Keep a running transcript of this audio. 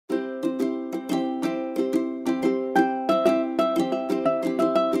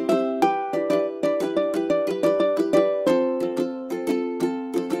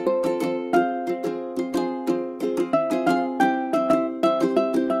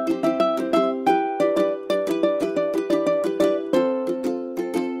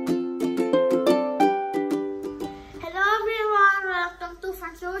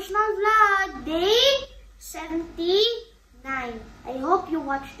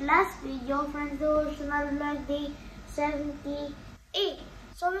watched last video, Friends Devotional Vlog Day 78.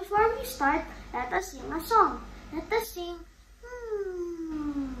 So before we start, let us sing a song. Let us sing,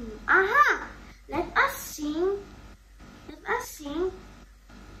 Let us sing,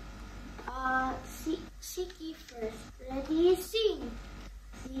 seek ye first. Ready, sing.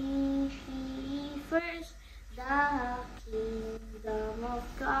 Seek ye first the kingdom of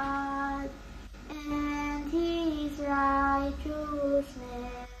God and His righteousness,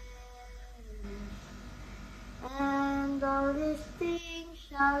 and all these things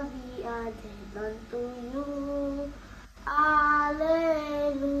shall be added unto you. Alleluia,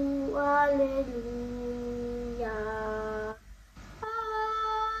 alleluia.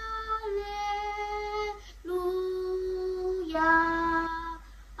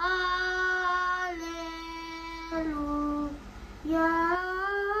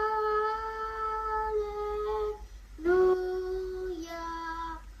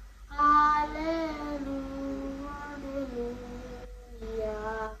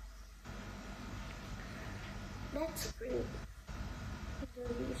 Let's pray.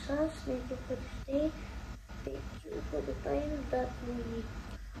 Lord Jesus, thank you for this day. Thank you for the time that we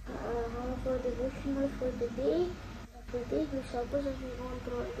have for devotional for the day. Every day, please help us as we go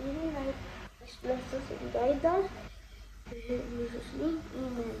through our daily life. Please bless us and guide us. In Jesus' name,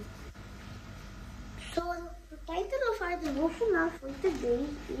 amen. So, the title of our devotional for today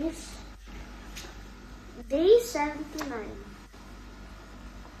is Day 79.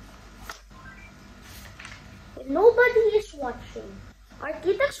 When nobody is watching. Our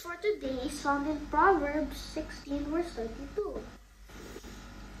key text for today is found in Proverbs 16 verse 32.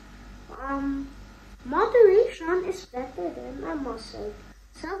 Moderation is better than a muscle.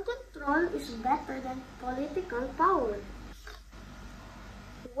 Self-control is better than political power.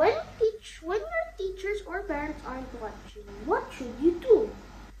 When your teachers or parents aren't watching, what should you do?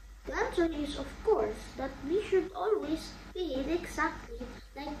 The answer is, of course, that we should always behave exactly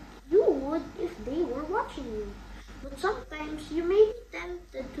like you would if they were watching you. But sometimes you may be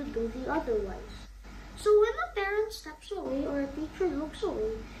tempted to do the otherwise. So when a parent steps away or a teacher looks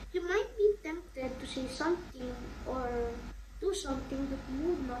away, you might be tempted to say something or do something that you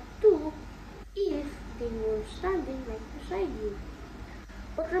would not do if they were standing right beside you.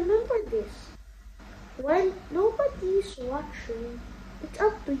 But remember this, when nobody is watching, it's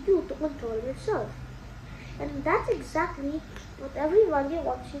up to you to control yourself. And that's exactly what everybody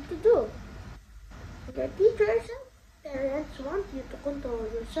wants you to do. Your teachers and parents want you to control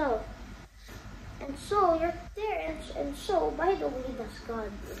yourself. And so your parents, and so by the way does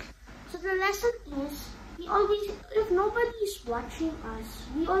God. So the lesson is, if nobody is watching us,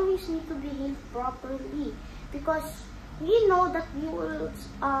 we always need to behave properly, because we know that we will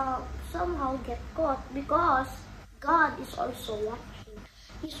somehow get caught, because God is also watching.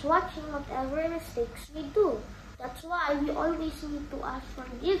 He's watching whatever mistakes we do. That's why we always need to ask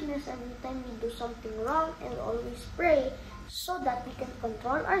forgiveness every time we do something wrong, and always pray so that we can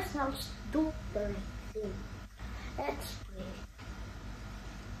control ourselves to do the right thing. Let's pray.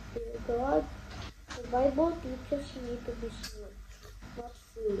 Dear God, the Bible teaches me to be smart, not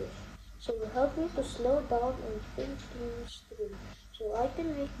foolish. So help me to slow down and think things through, so I can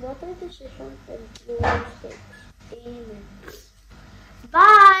make better decisions and fewer mistakes. Amen.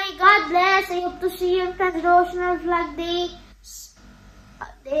 Bye! God bless! I hope to see you in Devotional Vlog Day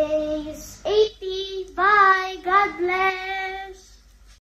 80. Bye!